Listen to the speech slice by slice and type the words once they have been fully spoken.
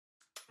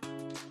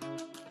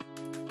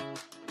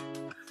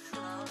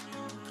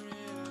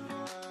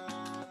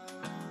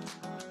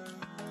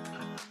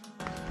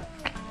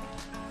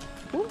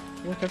Lampo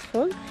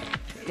Waterfall.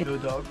 No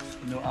dogs,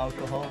 no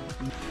alcohol.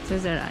 To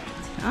the right.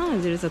 Ah,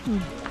 there is a...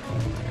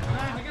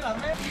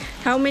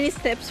 How many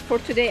steps for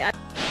today?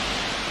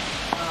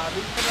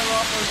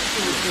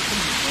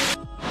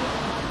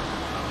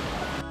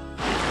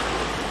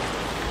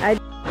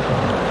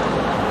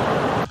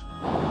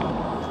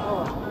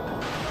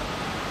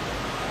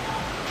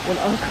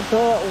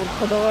 والأنشطاء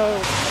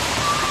والخضار.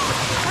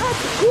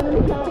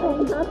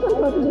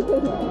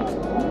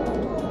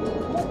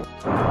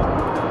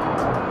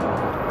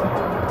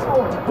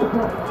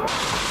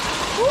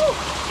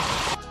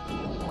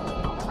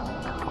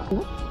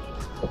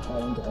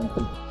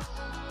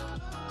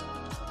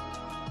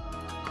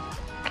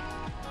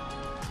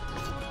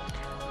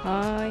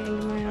 هاي يا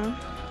جماعة،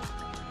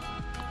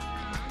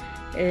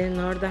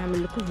 النهارده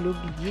هعمل لكم فلوج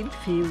جديد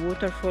في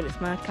ووترفول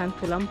اسمها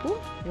كانتو لامبو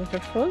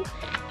ووترفول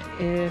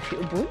في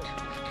أبود.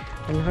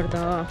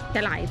 النهارده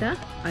كالعادة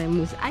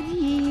I'm with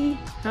Adi.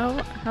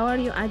 How are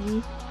you,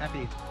 Adi?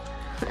 Happy.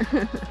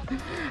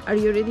 Are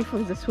you ready for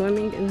the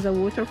swimming in the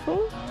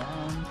waterfall?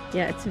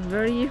 Yeah, it's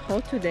very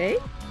hot today,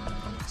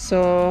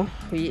 so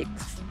we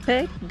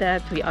expect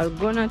that we are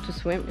gonna to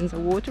swim in the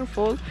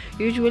waterfall.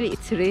 Usually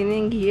it's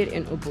raining here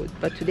in Ubud,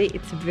 but today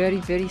it's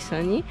very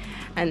sunny,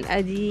 and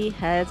Adi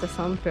has a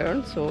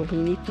sunburn, so he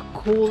needs to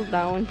cool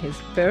down his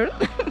burn.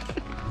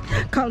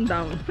 Calm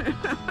down.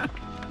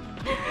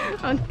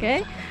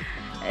 Okay.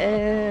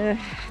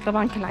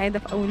 طبعا كالعادة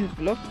في أول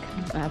الفلوج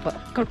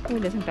بفكركم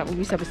لازم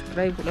تعملوا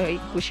سبسكرايب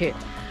ولايك وشير.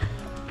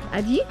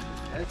 Adi,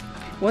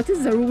 what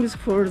is the rules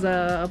for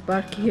the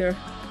park here?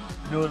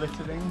 No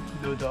littering,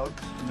 no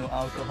dogs, no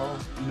alcohol,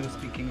 no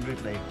speaking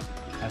rudely.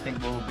 I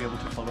think we'll be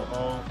able to follow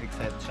all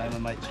except Shaima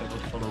might struggle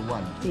to follow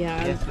one.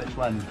 Yeah. Guess which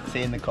one?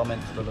 Say in the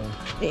comments below.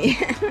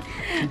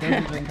 She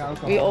doesn't drink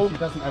alcohol, she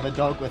doesn't have a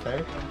dog with her,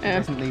 she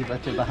doesn't leave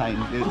litter behind.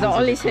 The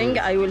only thing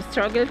I will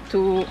struggle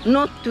to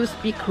not to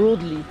speak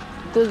rudely,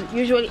 because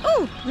usually,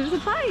 oh, there's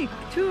a bike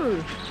tour.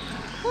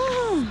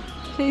 Oh,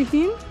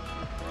 شايفين?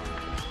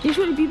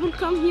 Usually people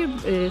come here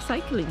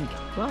cycling.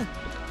 Wow.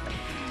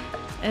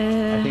 I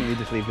think we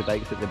just leave the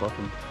bikes at the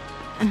bottom.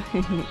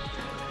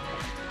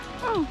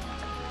 Oh,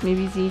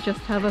 maybe they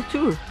just have a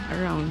tour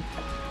around.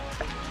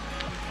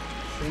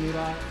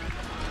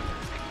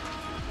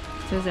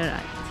 To the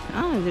right.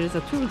 Ah, there is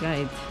a tour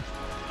guide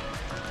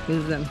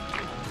with them.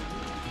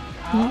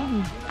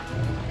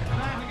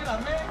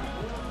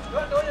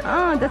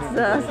 Ah, that's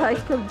the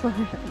cycle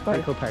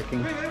Cycle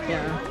parking.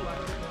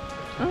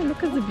 Yeah. Oh,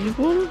 look at the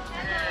people.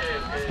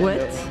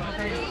 Wet.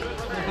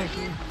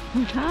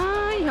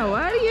 Hi, how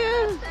are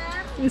you?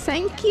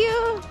 Thank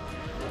you.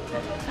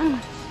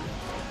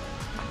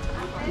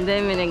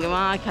 دايما يا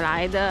جماعة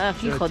كالعادة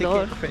في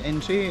خضار. For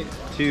entry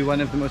to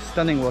one of the most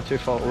stunning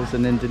waterfalls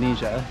in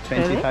Indonesia,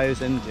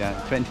 20,000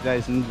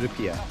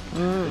 rupiah,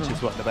 which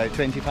is what, about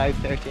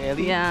 25-30 AED?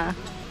 Yeah,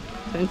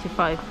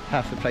 25.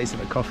 Half the price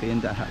of a coffee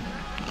in Dahab.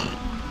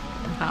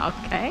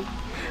 اوكي.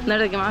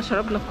 النهارده يا جماعة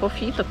شربنا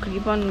كوفي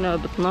تقريبا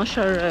ب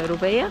 12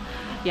 روبية،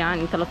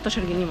 يعني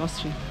 13 جنيه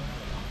مصري.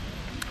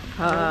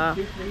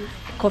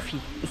 كوفي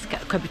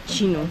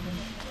كابتشينو.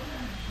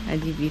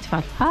 ادي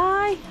بيدفع.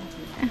 هاي.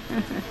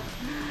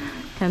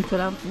 كانتو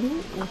لامبو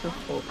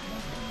ووترفول.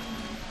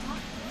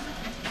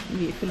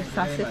 بيقفل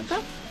الساعة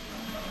 6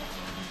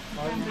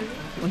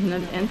 وهنا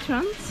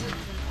الانترانس.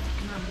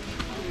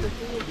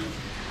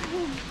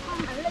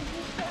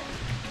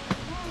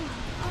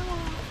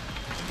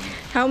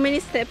 How many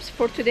steps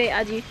for today,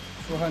 Adi?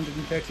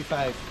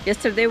 435.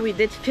 Yesterday we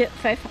did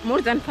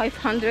more than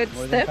 500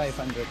 More steps. than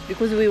 500.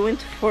 Because we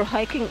went for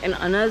hiking in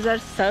another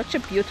such a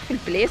beautiful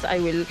place. I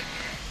will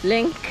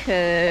link,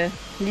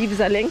 leave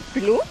the link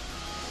below.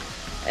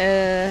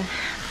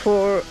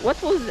 For what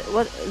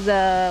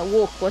the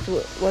walk?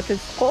 What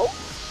is called?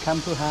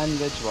 Kampuhan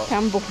Ridge Walk.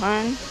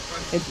 Kampuhan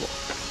Ridge Walk.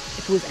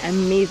 It was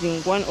amazing.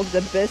 One of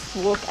the best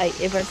walk I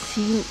ever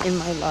seen in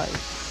my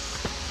life.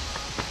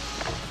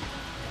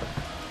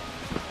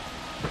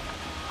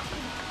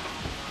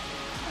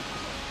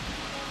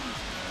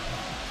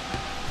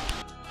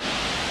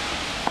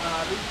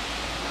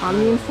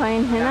 عاملين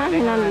ساين هنا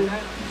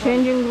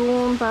الchanging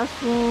room,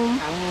 bathroom،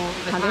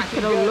 حاجات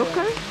كده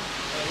واللوكر،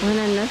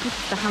 وهنا الناس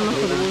بتستحمى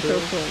في الووتر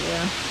فول.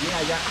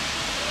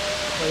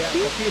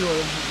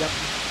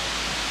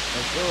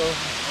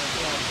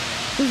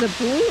 To the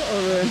pool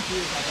or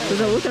to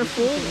the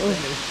waterfall? Or?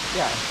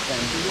 Yeah,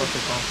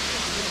 waterfall.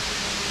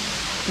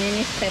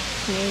 Many steps.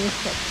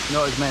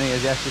 Not as many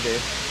as yesterday.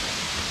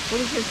 What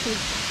is your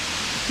shoes?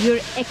 Your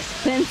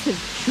expensive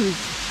shoes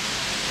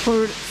for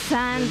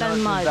sand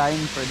and mud.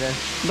 Designed for this.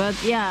 But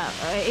yeah,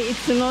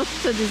 it's not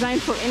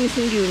designed for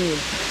anything you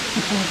need.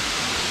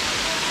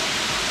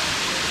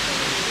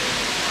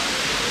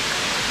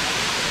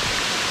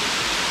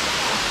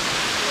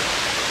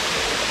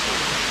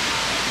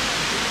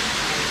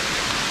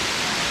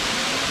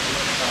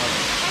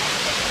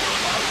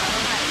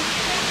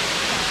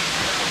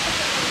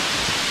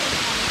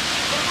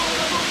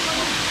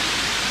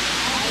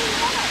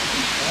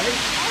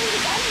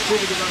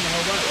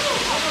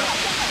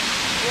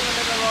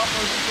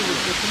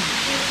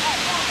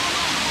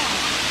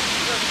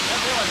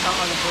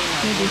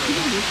 do you see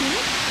it? Do you see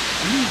it?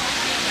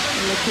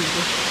 Look at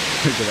this.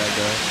 Look at that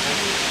guy.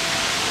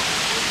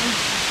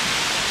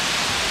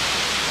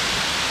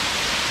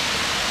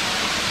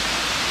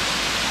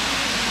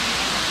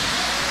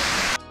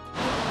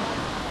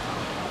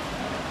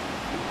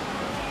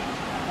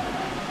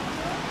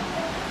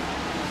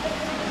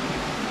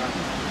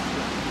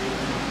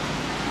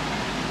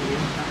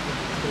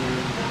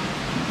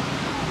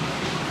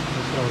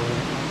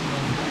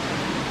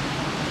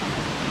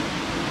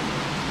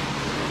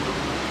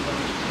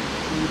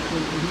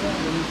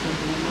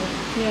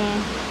 Yeah.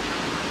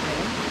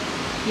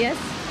 Yes.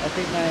 I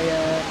think my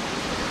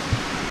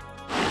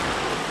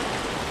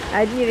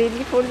Adi,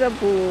 ready for the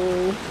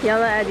pool.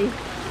 Yalla, Adi.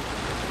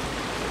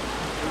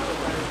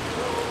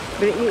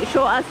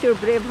 Show us your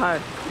brave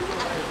heart.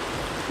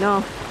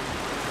 No.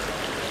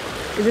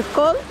 Is it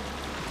cold?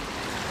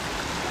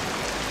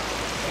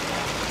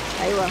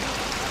 Aywa.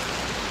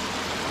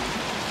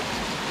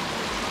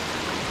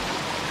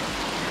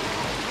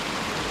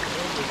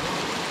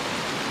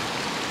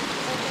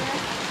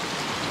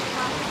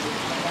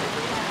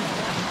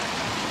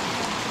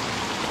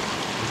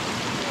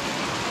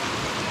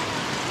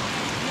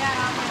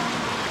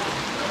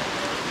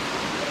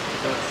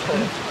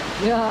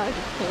 Yeah,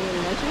 can you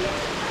imagine?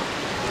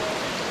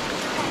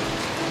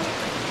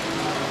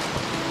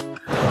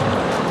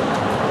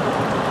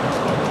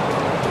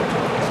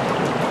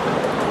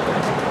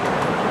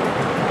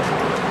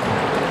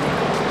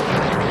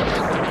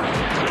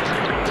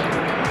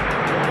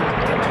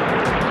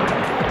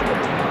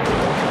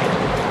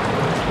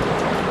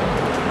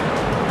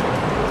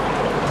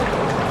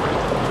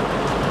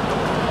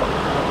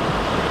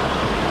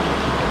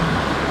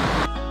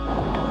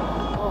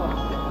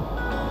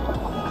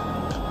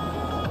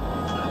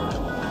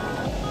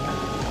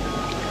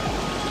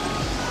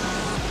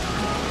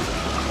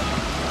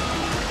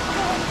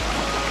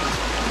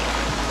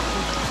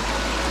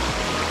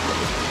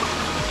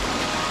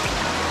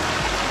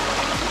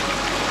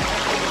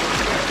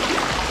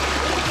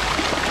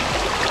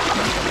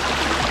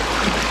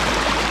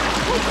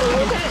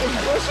 It's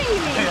pushing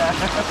me. yeah.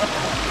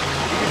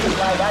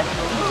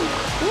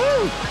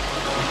 Woo.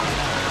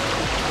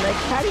 Like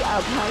hurry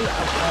up, hurry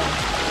up.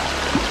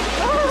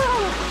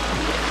 Oh.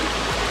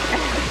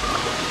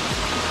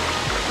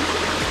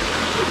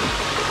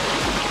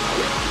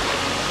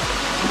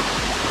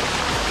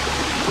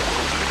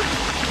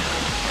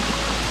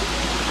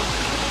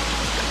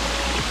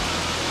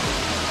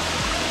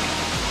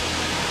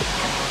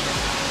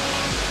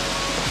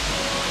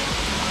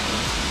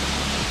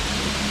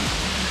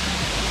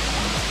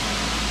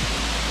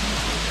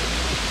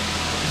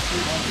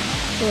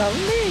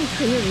 Lovely.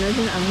 Can you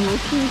imagine I'm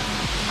walking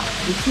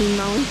between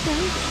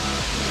mountains?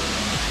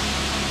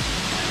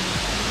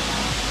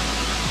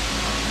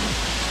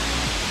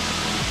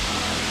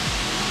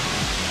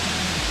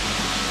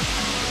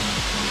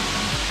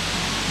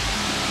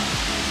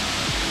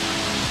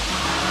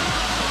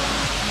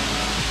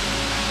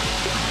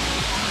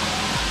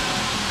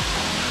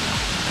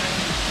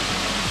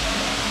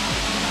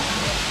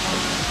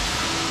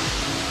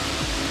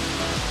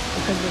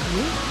 Look at the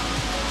view.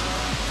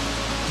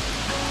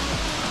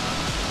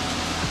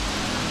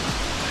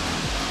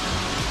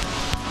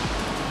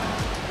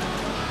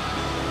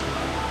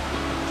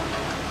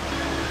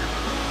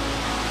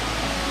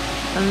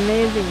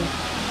 Amazing.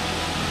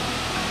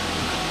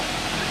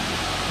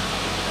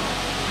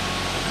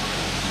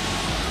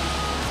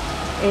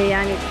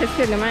 يعني تحسوا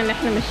يا جماعه ان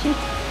احنا ماشيين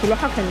في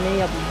لوحه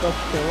فنيه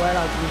بالظبط. والله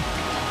العظيم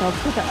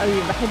مبسوطه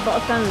قوي. بحب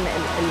اصلا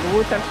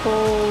الووتر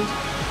فول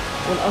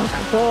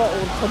والاصدقاء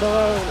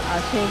والخضار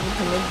والأعشاب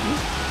والحاجات دي.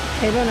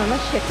 حلو. انا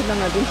ماشيه كده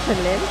ما بين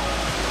شلال.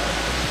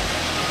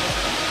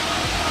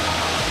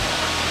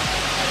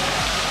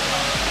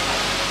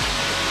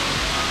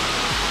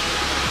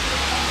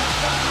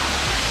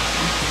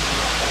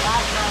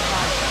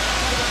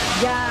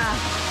 يا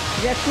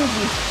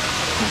جاكوزي.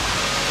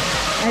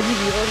 ادي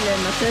بيقول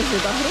مساج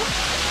ظهره.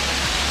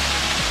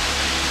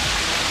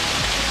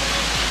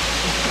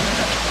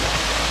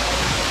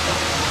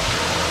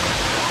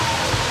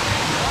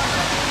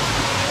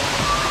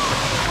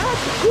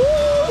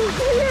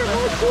 Cooler,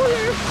 more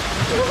cooler.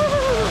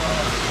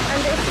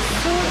 And it's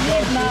so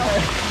deep now.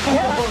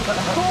 Yeah,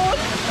 cold,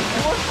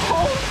 more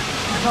cold.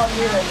 Not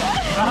really.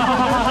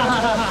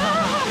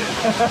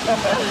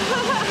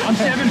 I'm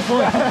 7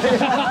 foot.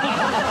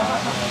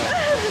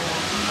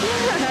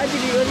 Hadi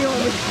bir yol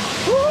olmuş.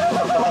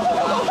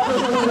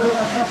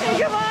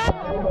 Come on.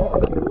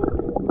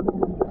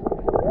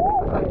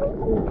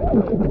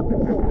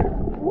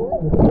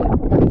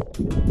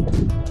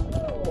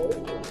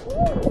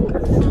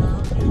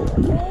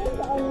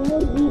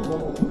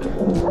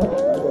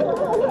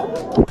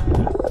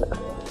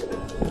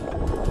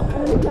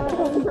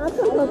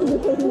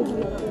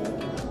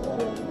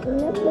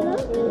 الناس هنا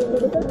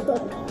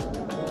بتفطر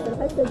في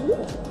الحته دي.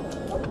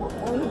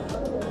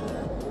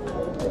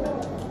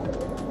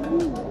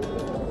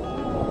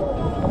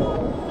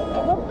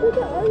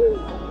 مبسوطه قوي.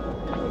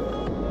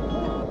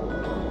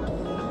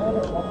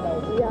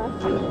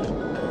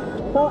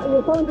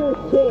 Your phone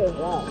is here.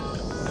 Yeah.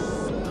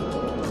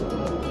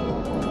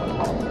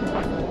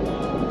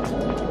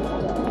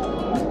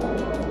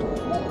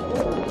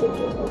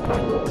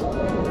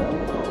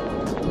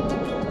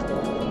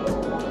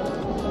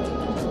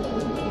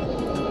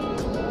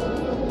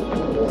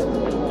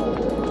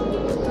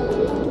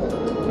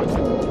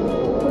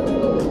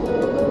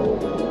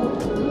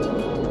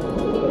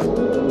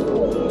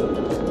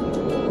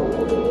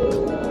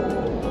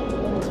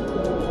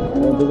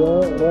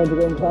 Want to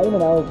go and climb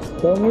and I'll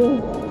film you?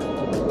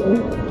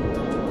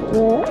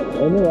 Where?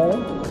 Anyway,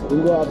 you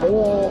can go up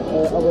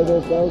there, over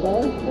those hills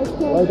there.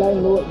 Okay. Or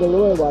down the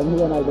lower one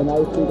here, like the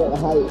nice to get the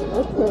height.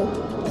 Okay.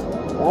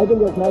 I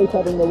think it's nice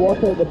having the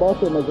water at the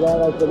bottom as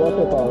well as the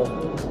waterfall.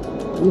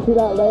 You see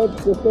that ledge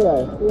just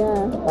there?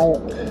 Yeah.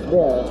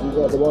 There, you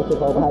get the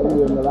waterfall behind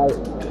you on the right.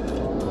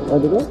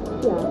 Want to go?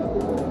 Yeah.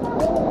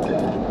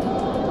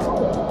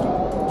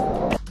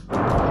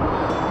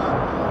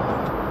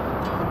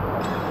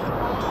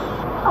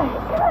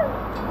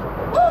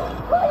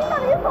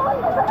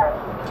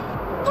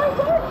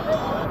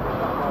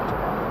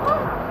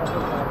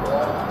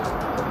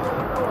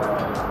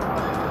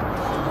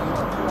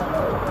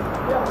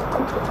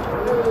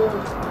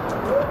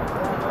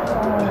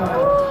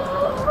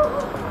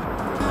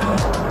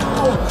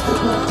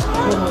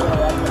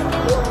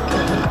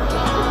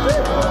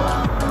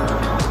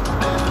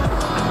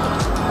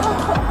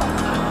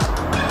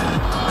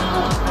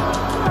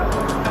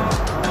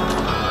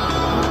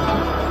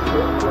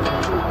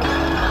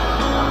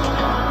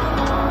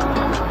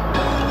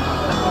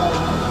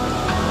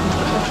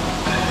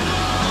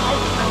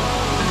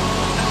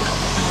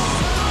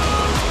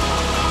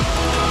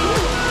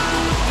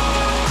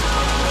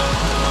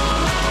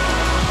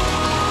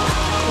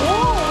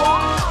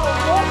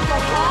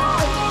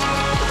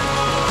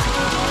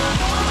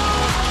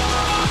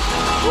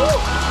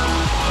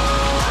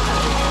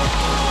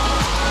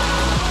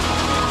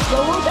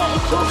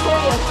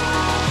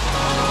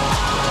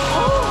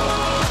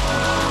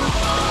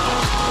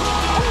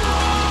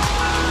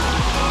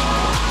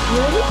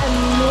 Really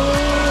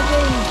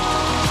amazing.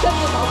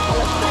 Technical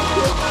color. Thank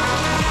you.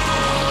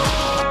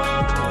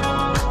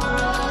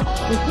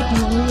 This is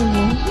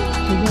amazing.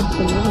 We got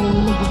the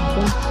line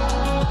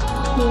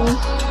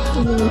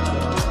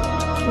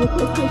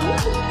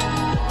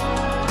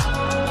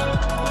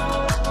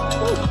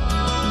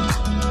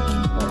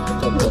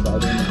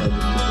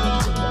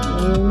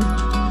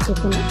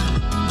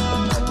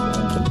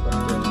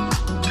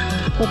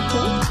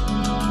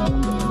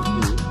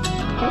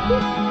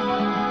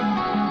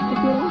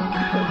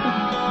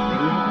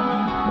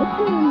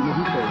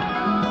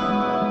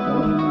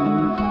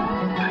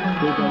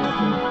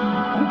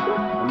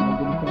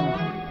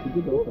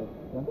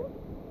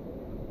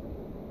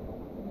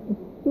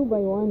Two by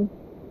one.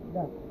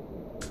 Yeah.